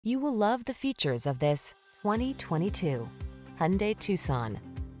You will love the features of this 2022 Hyundai Tucson.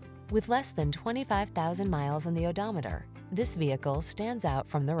 With less than 25,000 miles on the odometer, this vehicle stands out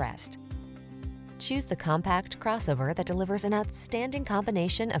from the rest. Choose the compact crossover that delivers an outstanding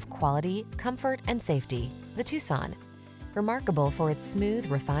combination of quality, comfort, and safety, the Tucson. Remarkable for its smooth,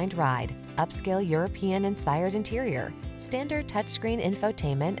 refined ride, upscale European-inspired interior, standard touchscreen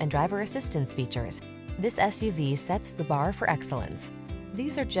infotainment and driver assistance features, this SUV sets the bar for excellence.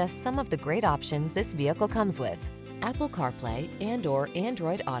 These are just some of the great options this vehicle comes with: Apple CarPlay and/or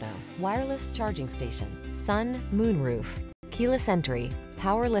Android Auto, wireless charging station, sun, moonroof, keyless entry,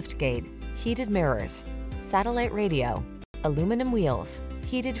 power liftgate, heated mirrors, satellite radio, aluminum wheels,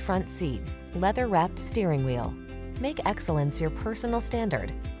 heated front seat, leather-wrapped steering wheel. Make excellence your personal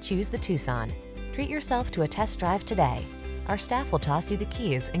standard. Choose the Tucson. Treat yourself to a test drive today. Our staff will toss you the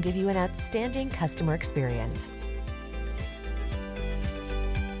keys and give you an outstanding customer experience.